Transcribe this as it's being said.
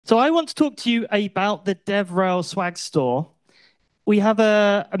So I want to talk to you about the DevRel swag store. We have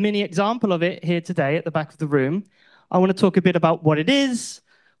a mini example of it here today at the back of the room. I want to talk a bit about what it is,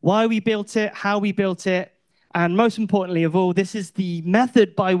 why we built it, how we built it, and most importantly of all, this is the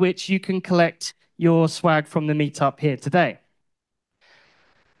method by which you can collect your swag from the meetup here today.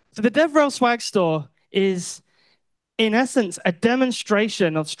 So the DevRel swag store is, in essence, a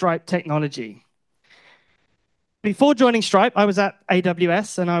demonstration of Stripe technology. Before joining Stripe, I was at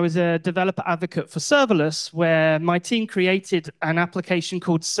AWS and I was a developer advocate for serverless, where my team created an application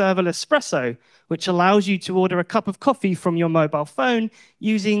called Serverless Espresso, which allows you to order a cup of coffee from your mobile phone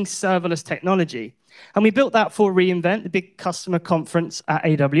using serverless technology. And we built that for reInvent, the big customer conference at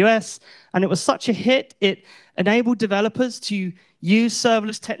AWS. And it was such a hit, it enabled developers to use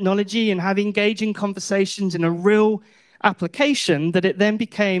serverless technology and have engaging conversations in a real application that it then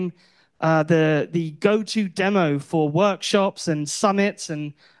became the go-to demo for workshops and summits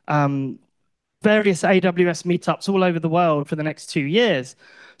and various AWS meetups all over the world for the next 2 years.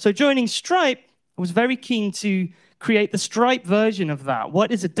 So joining Stripe, I was very keen to create the Stripe version of that.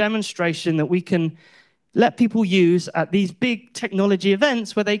 What is a demonstration that we can let people use at these big technology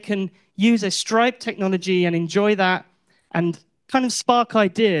events where they can use a Stripe technology and enjoy that and kind of spark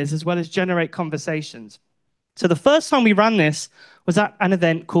ideas as well as generate conversations. So the first time we ran this was at an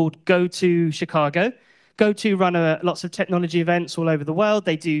event called Go to Chicago. Go to run lots of technology events all over the world.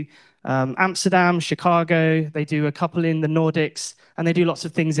 They do Amsterdam, Chicago, they do a couple in the Nordics, and they do lots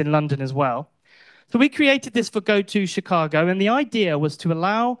of things in London as well. So we created this for Go to Chicago, and the idea was to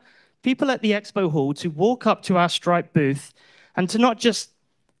allow people at the expo hall to walk up to our Stripe booth and to not just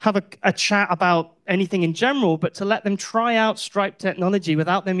have a chat about anything in general, but to let them try out Stripe technology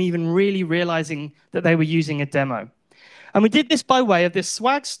without them even really realizing that they were using a demo. And we did this by way of this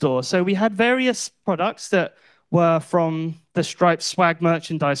swag store. So we had various products that were from the Stripe swag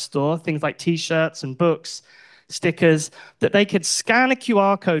merchandise store, things like t-shirts and books, stickers, that they could scan a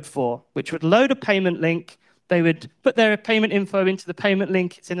QR code for, which would load a payment link. They would put their payment info into the payment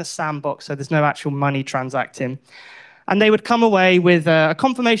link. It's in a sandbox, so there's no actual money transacting. And they would come away with a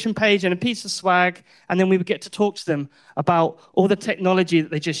confirmation page and a piece of swag, and then we would get to talk to them about all the technology that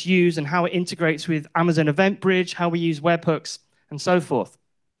they just use and how it integrates with Amazon Event Bridge, how we use webhooks, and so forth.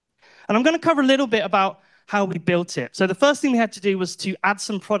 And I'm going to cover a little bit about how we built it. So the first thing we had to do was to add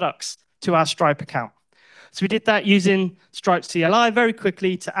some products to our Stripe account. So we did that using Stripe CLI very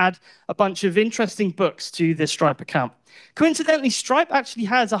quickly to add a bunch of interesting books to the Stripe account. Coincidentally, Stripe actually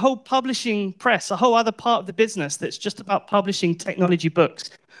has a whole publishing press, a whole other part of the business that's just about publishing technology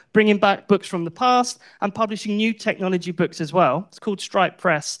books, bringing back books from the past and publishing new technology books as well. It's called Stripe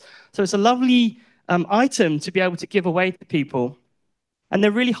Press. So it's a lovely item to be able to give away to people. And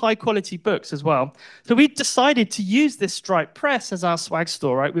they're really high quality books as well. So we decided to use this Stripe Press as our swag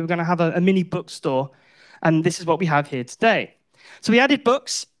store, right? We were going to have a mini bookstore. And this is what we have here today. So we added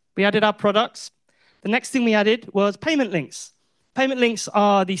books, we added our products. The next thing we added was payment links. Payment links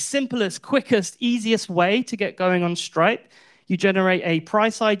are the simplest, quickest, easiest way to get going on Stripe. You generate a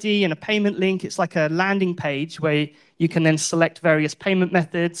price ID and a payment link. It's like a landing page where you can then select various payment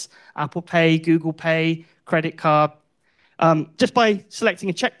methods, Apple Pay, Google Pay, credit card. Just by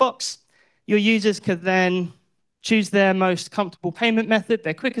selecting a checkbox, your users could then choose their most comfortable payment method,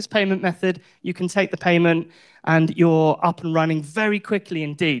 their quickest payment method. You can take the payment, and you're up and running very quickly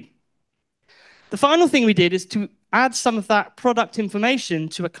indeed. The final thing we did is to add some of that product information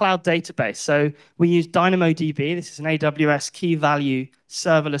to a cloud database. So we use DynamoDB. This is an AWS key value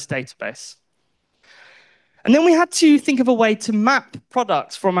serverless database. And then we had to think of a way to map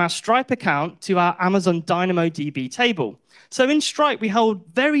products from our Stripe account to our Amazon DynamoDB table. So in Stripe, we hold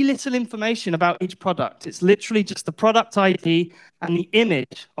very little information about each product. It's literally just the product ID and the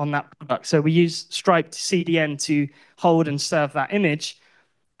image on that product. So we use Stripe CDN to hold and serve that image.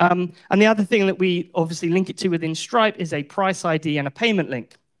 And the other thing that we obviously link it to within Stripe is a price ID and a payment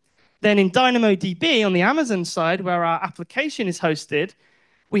link. Then in DynamoDB on the Amazon side, where our application is hosted,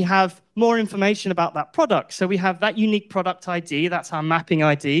 we have more information about that product. So we have that unique product ID, that's our mapping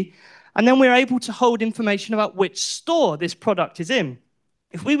ID. And then we're able to hold information about which store this product is in.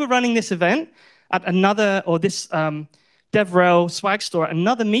 If we were running this event at another, or this DevRel swag store at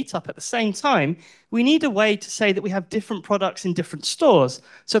another meetup at the same time, we need a way to say that we have different products in different stores.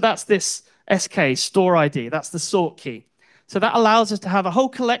 So that's this SK, store ID, that's the sort key. So that allows us to have a whole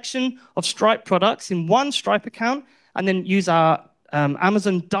collection of Stripe products in one Stripe account and then use our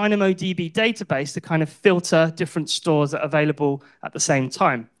Amazon DynamoDB database to kind of filter different stores that are available at the same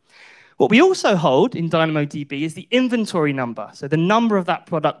time. What we also hold in DynamoDB is the inventory number, so the number of that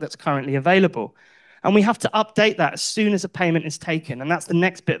product that's currently available. And we have to update that as soon as a payment is taken. And that's the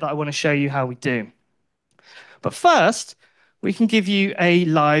next bit that I want to show you how we do. But first, we can give you a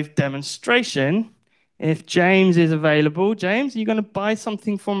live demonstration. If James is available. James, are you going to buy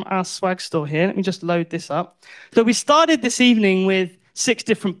something from our swag store here? Let me just load this up. So we started this evening with 6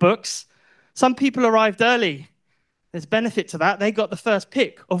 different books. Some people arrived early. There's benefit to that. They got the first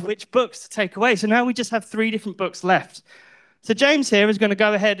pick of which books to take away. So now we just have 3 different books left. So James here is going to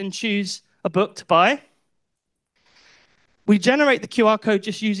go ahead and choose a book to buy. We generate the QR code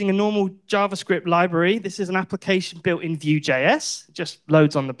just using a normal JavaScript library. This is an application built in Vue.js. It just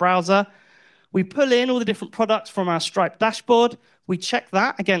loads on the browser. We pull in all the different products from our Stripe dashboard. We check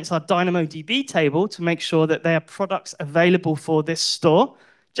that against our DynamoDB table to make sure that there are products available for this store.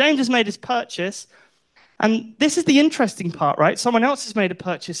 James has made his purchase. And this is the interesting part, right? Someone else has made a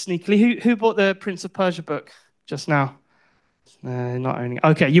purchase sneakily. Who bought the Prince of Persia book just now? Not owning it.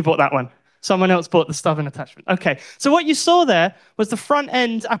 Okay, you bought that one. Someone else bought the stubborn attachment. Okay, so what you saw there was the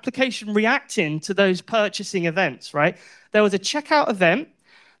front-end application reacting to those purchasing events, right? There was a checkout event.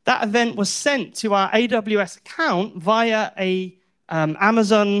 That event was sent to our AWS account via a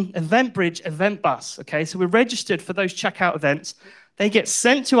Amazon EventBridge event bus. Okay, so we're registered for those checkout events. They get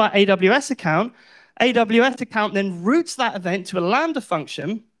sent to our AWS account. AWS account then routes that event to a Lambda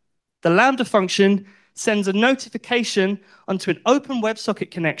function. The Lambda function sends a notification onto an open WebSocket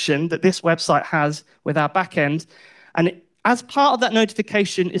connection that this website has with our backend. And as part of that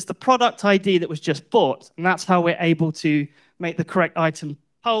notification is the product ID that was just bought. And that's how we're able to make the correct item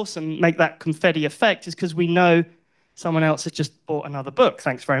pulse and make that confetti effect, is because we know someone else has just bought another book.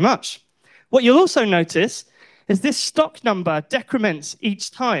 Thanks very much. What you'll also notice is this stock number decrements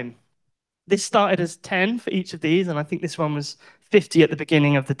each time. This started as 10 for each of these, and I think this one was 50 at the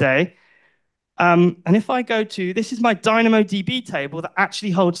beginning of the day. And if I go to, this is my DynamoDB table that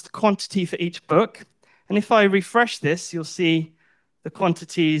actually holds the quantity for each book. And if I refresh this, you'll see the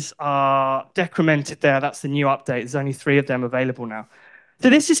quantities are decremented there. That's the new update. There's only 3 of them available now. So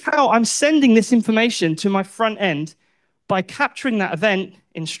this is how I'm sending this information to my front end by capturing that event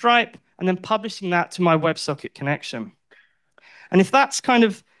in Stripe and then publishing that to my WebSocket connection. And if that's kind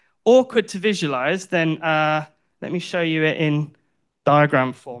of awkward to visualize, then let me show you it in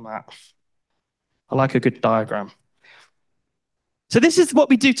diagram format. I like a good diagram. So this is what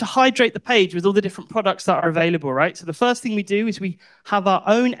we do to hydrate the page with all the different products that are available, right? So the first thing we do is we have our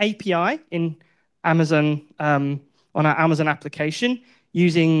own API in Amazon, on our Amazon application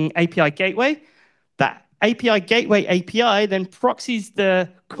using API Gateway. That API Gateway API then proxies the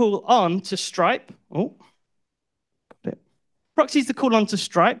call on to Stripe. Proxies the call on to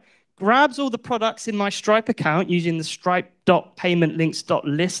Stripe, grabs all the products in my Stripe account using the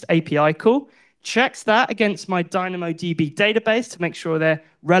stripe.paymentlinks.list API call, checks that against my DynamoDB database to make sure they're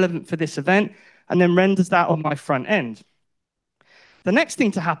relevant for this event, and then renders that on my front end. The next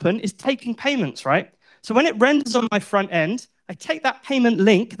thing to happen is taking payments, right? So when it renders on my front end, I take that payment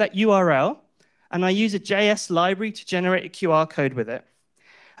link, that URL, and I use a JS library to generate a QR code with it.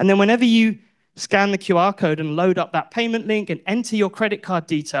 And then whenever you scan the QR code and load up that payment link and enter your credit card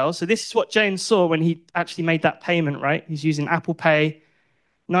details, so this is what James saw when he actually made that payment, right? He's using Apple Pay,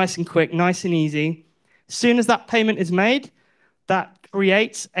 nice and quick, nice and easy. As soon as that payment is made, that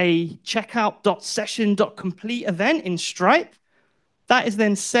creates a checkout.session.complete event in Stripe. That is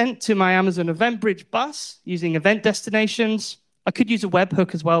then sent to my Amazon EventBridge bus using event destinations. I could use a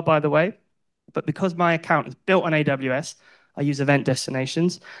webhook as well, by the way, but because my account is built on AWS, I use event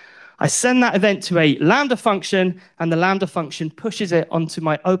destinations. I send that event to a Lambda function, and the Lambda function pushes it onto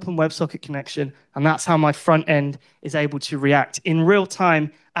my open WebSocket connection, and that's how my front end is able to react in real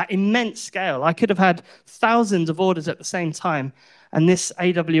time at immense scale. I could have had thousands of orders at the same time, and this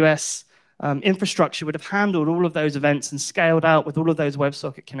AWS infrastructure would have handled all of those events and scaled out with all of those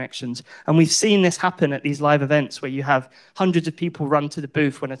WebSocket connections. And we've seen this happen at these live events where you have hundreds of people run to the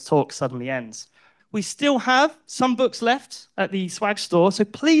booth when a talk suddenly ends. We still have some books left at the swag store, so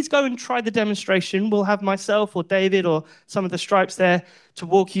please go and try the demonstration. We'll have myself or David or some of the Stripes there to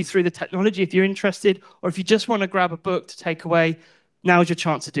walk you through the technology if you're interested, or if you just want to grab a book to take away, now's your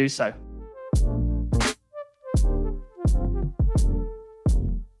chance to do so.